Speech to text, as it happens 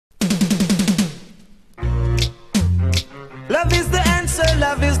Love is the answer,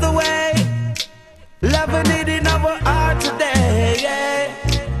 love is the way. Love we need in our heart today, yeah.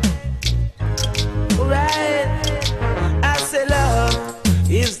 Right, I say love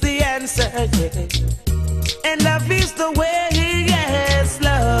is the answer, yeah. And love is the way, yes.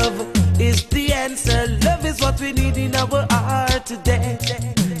 Love is the answer. Love is what we need in our heart today.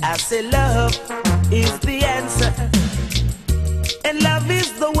 I say love is the answer. And love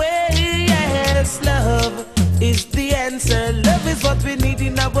is the way, yes. Love is the answer. Love is what we need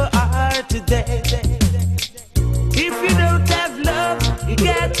in our heart today. If you don't have love, you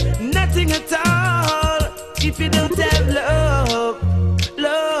get nothing at all. If you don't have love,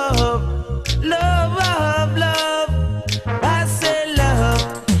 love, love, love, I say love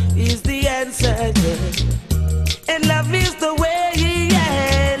is the answer, yeah. And love is the way,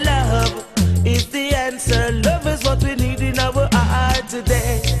 yeah. Love is the answer. Love is what we need in our heart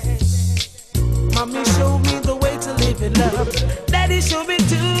today. Mommy showed me the way to live in love. Daddy showed me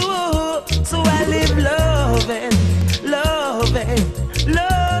too. So I live loving, loving,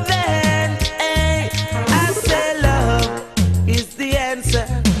 loving. Hey, I say love is the answer.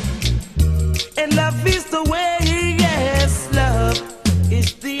 And love is the way, yes. Love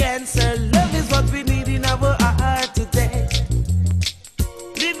is the answer. Love is what we need in our heart today.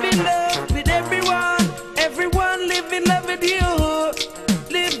 Live in love with everyone. Everyone live in love with you.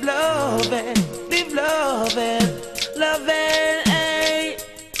 Live loving, live loving, loving. Hey,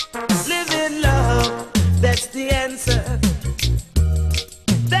 live in love. That's the answer.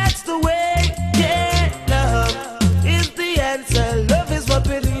 That's the way, yeah. Love is the answer. Love is what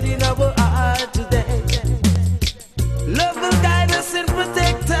we need in our heart today. Love will guide us and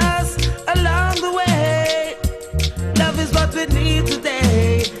protect us along the way. Love is what we need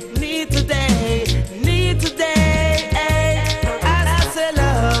today, need today, need today. I say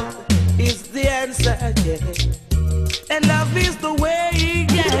love is the answer, yeah. And love is the way,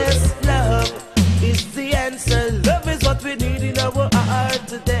 yes. Love is the answer. Love is what we need in our heart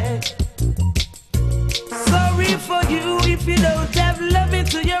today. Sorry for you if you don't have love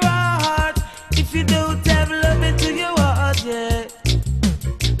into your heart. If you don't have love into your heart, yeah.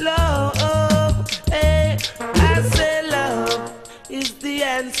 Love, hey, I say love is the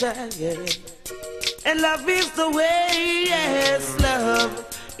answer, yeah. And love is the way, yes. Love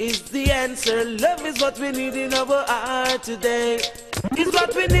is the answer. Love is what we need in our heart today. It's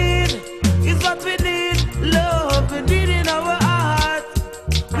what we need, it's what we need. Love we need in our heart.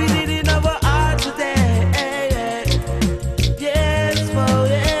 We need in our heart today. Yes, oh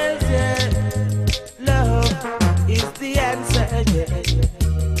yes, yeah. Love is the answer,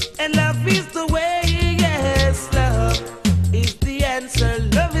 yeah. And love is the way, yes. Love is the answer.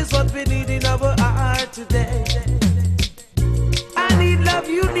 Love is what we need in our heart today. I need love,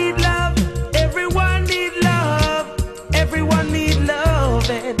 you need love. Everyone need love. Everyone need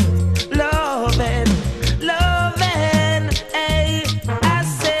loving, loving, loving. Hey, I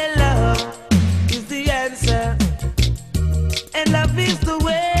say love is the answer. And love is the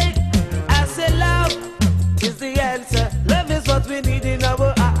way. I say love is the answer. Love is what we need in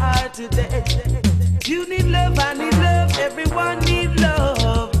our heart today. You need love, I need love. Everyone need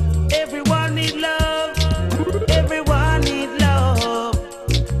love. Everyone need love. Everyone need love.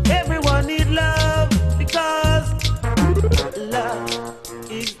 Everyone need love. Because love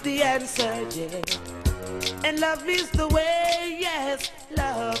is the answer, yeah. And love is the way, yes.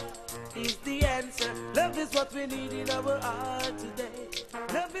 Love is the answer. Love is what we need in our heart today.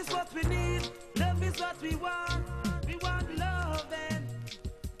 Love is what we need. Love is what we want.